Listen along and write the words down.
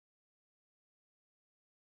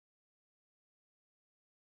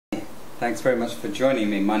Thanks very much for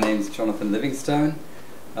joining me. My name is Jonathan Livingstone,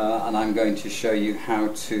 and I'm going to show you how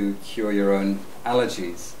to cure your own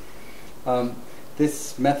allergies.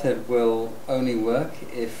 This method will only work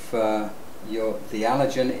if the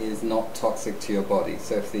allergen is not toxic to your body.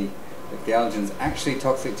 So if the allergen is actually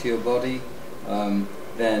toxic to your body,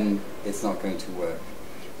 then it's not going to work.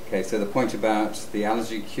 Okay, so the point about the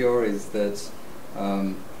allergy cure is that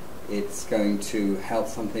it's going to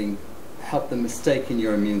help the mistake in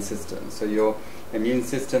your immune system. So your immune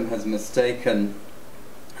system has mistaken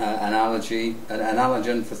an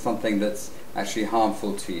allergen for something that's actually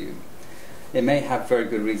harmful to you. It may have very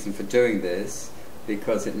good reason for doing this,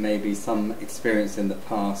 because it may be some experience in the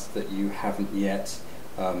past that you haven't yet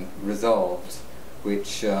resolved,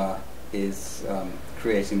 which is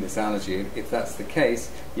creating this allergy. If that's the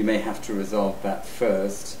case, you may have to resolve that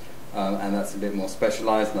first, and that's a bit more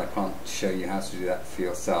specialized, and I can't show you how to do that for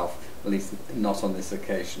yourself, at least not on this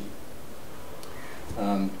occasion.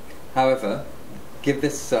 However, give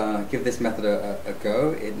this method a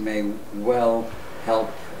go. It may well help.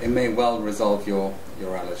 It may well resolve your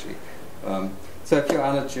allergy. So if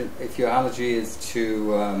your allergy is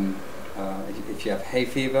to if you have hay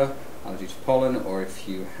fever, allergy to pollen, or if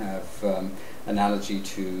you have an allergy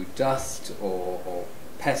to dust or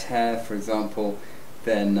pet hair, for example,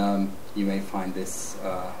 then you may find this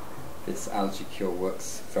allergy cure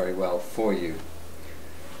works very well for you.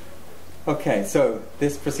 Okay, so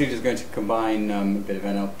this procedure is going to combine a bit of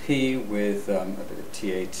NLP with a bit of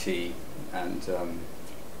TAT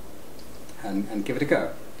and give it a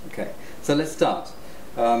go. Okay, so let's start.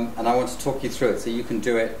 And I want to talk you through it so you can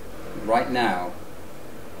do it right now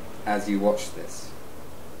as you watch this.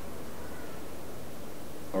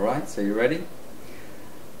 Alright, so you ready?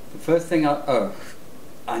 The first thing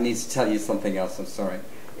I need to tell you something else, I'm sorry.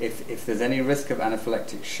 If there's any risk of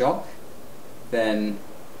anaphylactic shock, then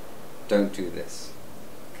don't do this.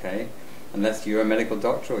 Okay? Unless you're a medical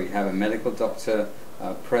doctor or you have a medical doctor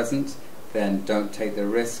present, then don't take the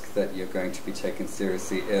risk that you're going to be taken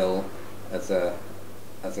seriously ill as a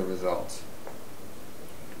result.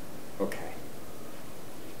 Okay.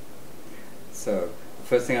 So the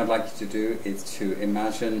first thing I'd like you to do is to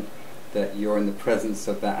imagine that you're in the presence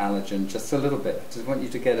of that allergen just a little bit. I just want you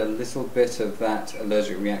to get a little bit of that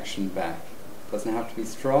allergic reaction back. It doesn't have to be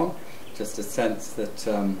strong, just a sense that,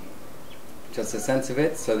 just a sense of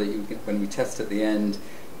it, so that you can, when we test at the end,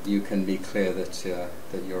 you can be clear that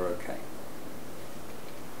you're okay.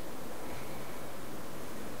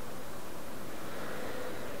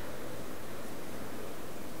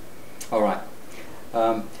 All right.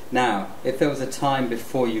 Now, if there was a time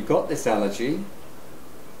before you got this allergy,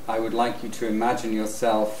 I would like you to imagine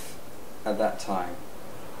yourself at that time.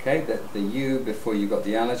 Okay, the you before you got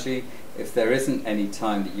the allergy. If there isn't any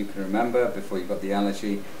time that you can remember before you got the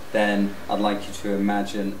allergy, then I'd like you to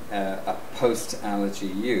imagine a post-allergy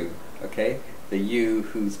you. Okay, the you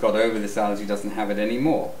who's got over this allergy doesn't have it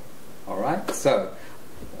anymore. All right, so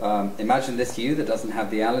imagine this you that doesn't have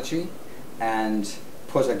the allergy, and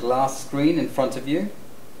put a glass screen in front of you.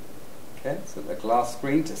 Okay, so the glass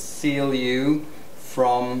screen to seal you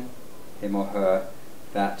from him or her,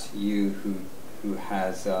 that you who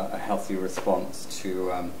has a healthy response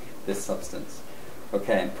to this substance.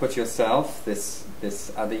 Okay, and put yourself, this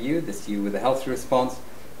other you, this you with a healthy response,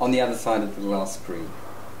 on the other side of the glass screen.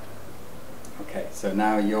 Okay, so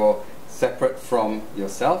now you're separate from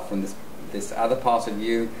yourself, from this other part of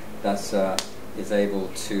you that is able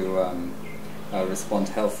to respond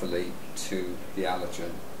healthily to the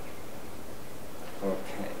allergen.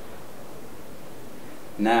 Okay.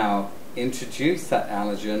 Now introduce that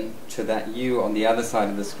allergen to that you on the other side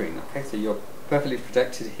of the screen. Okay, so you're perfectly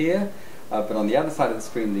protected here, but on the other side of the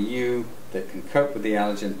screen, the you that can cope with the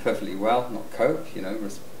allergen perfectly well, not cope, you know,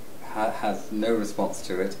 has no response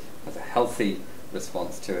to it, has a healthy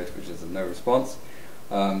response to it, which is a no response,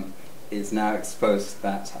 is now exposed to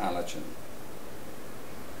that allergen.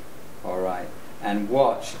 All right, and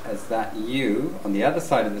watch as that you on the other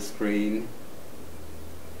side of the screen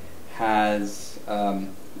has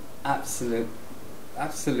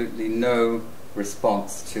absolutely no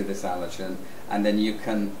response to this allergen, and then you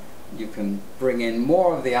can bring in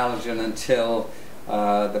more of the allergen until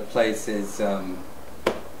the place is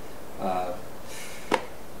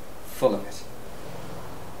full of it.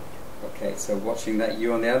 Okay, so watching that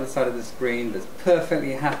you on the other side of the screen that's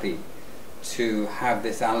perfectly happy to have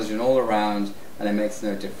this allergen all around, and it makes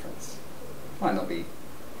no difference. Might not be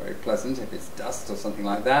very pleasant if it's dust or something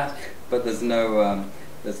like that, but there's no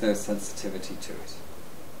sensitivity to it.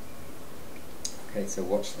 Okay, so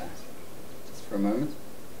watch that just for a moment.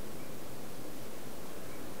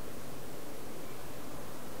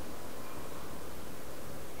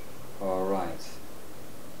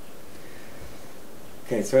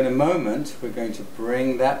 Okay, so in a moment we're going to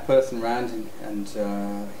bring that person round and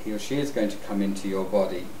he or she is going to come into your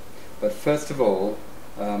body. But first of all,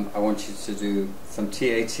 I want you to do some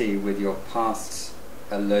TAT with your past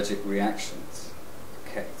allergic reactions.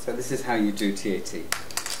 Okay, so this is how you do TAT.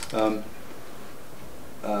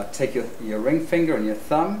 Take your ring finger and your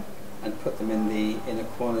thumb and put them in the inner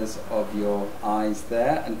corners of your eyes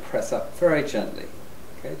there and press up very gently.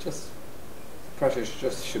 Okay, just pressure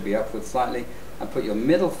just should be upward slightly, and put your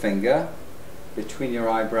middle finger between your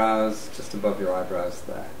eyebrows, just above your eyebrows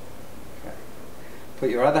there. Okay. Put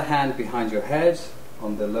your other hand behind your head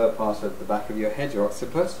on the lower part of the back of your head, your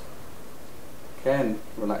occiput. Okay, and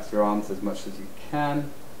relax your arms as much as you can,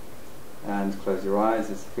 and close your eyes.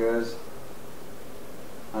 It's good.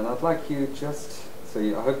 And I'd like you just, I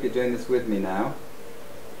hope you're doing this with me now.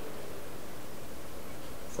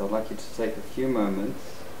 So I'd like you to take a few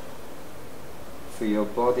moments for your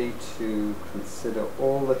body to consider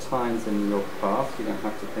all the times in your past. You don't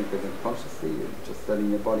have to think of them consciously, you're just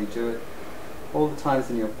letting your body do it. All the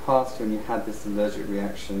times in your past when you had this allergic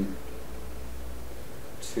reaction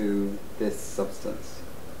to this substance,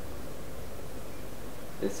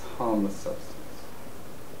 this harmless substance.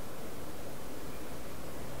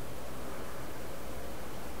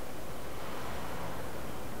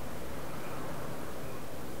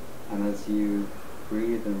 And as you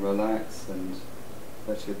breathe and relax and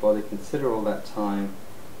let your body consider all that time,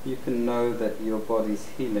 you can know that your body's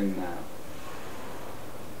healing now.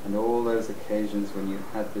 And all those occasions when you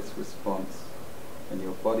had this response, when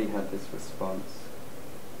your body had this response,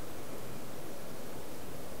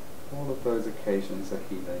 all of those occasions are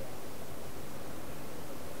healing.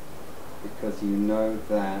 Because you know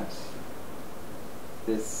that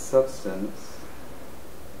this substance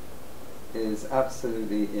is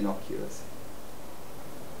absolutely innocuous.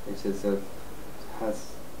 It is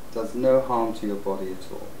does no harm to your body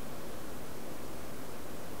at all.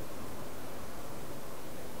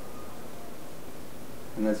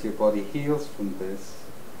 And as your body heals from this,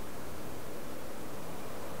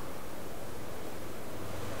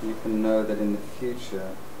 you can know that in the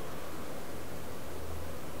future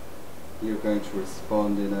you're going to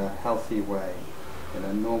respond in a healthy way, in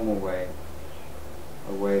a normal way,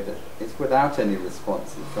 a way that is without any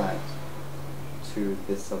response, in fact, to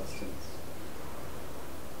this substance.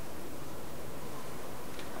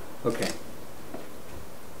 Okay,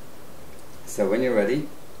 so when you're ready,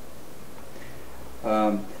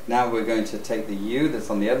 now we're going to take the you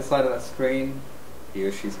that's on the other side of that screen. He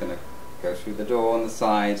or she's going to go through the door on the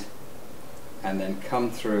side and then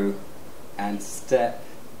come through and step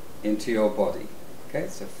into your body. Okay,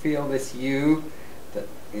 so feel this you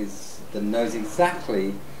that knows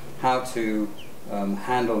exactly how to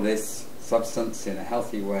handle this substance in a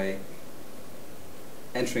healthy way,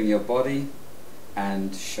 entering your body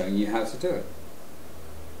and showing you how to do it.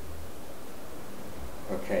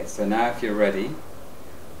 Okay, so now if you're ready,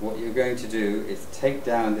 what you're going to do is take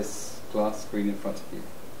down this glass screen in front of you,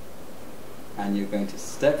 and you're going to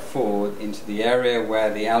step forward into the area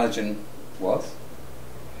where the allergen was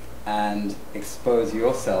and expose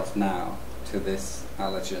yourself now to this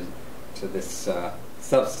allergen, to this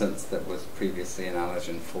substance that was previously an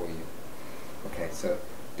allergen for you. Okay, so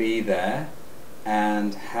be there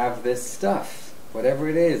and have this stuff, whatever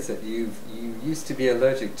it is that you used to be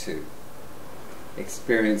allergic to,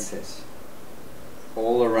 experience it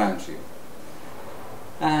all around you.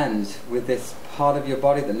 And with this part of your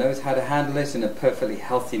body that knows how to handle it in a perfectly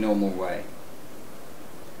healthy, normal way.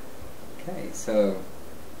 Okay, so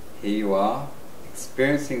here you are,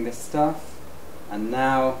 experiencing this stuff, and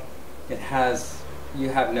now you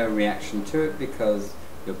have no reaction to it because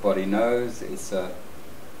your body knows it's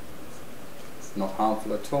not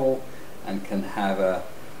harmful at all and can have a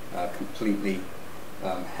completely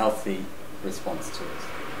healthy response to it.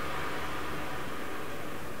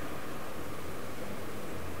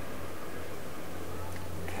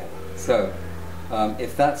 Okay, so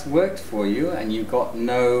if that's worked for you and you got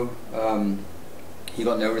no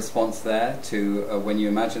response there to when you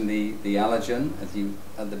imagined the allergen,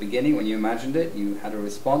 at the beginning when you imagined it, you had a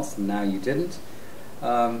response and now you didn't.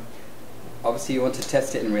 Obviously you want to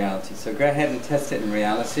test it in reality, so go ahead and test it in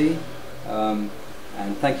reality, and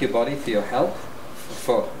thank your body for your help.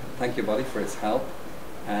 Thank your body for its help,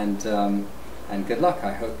 and good luck.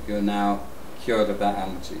 I hope you're now cured of that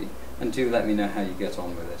allergy, and do let me know how you get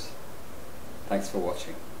on with it. Thanks for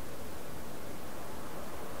watching.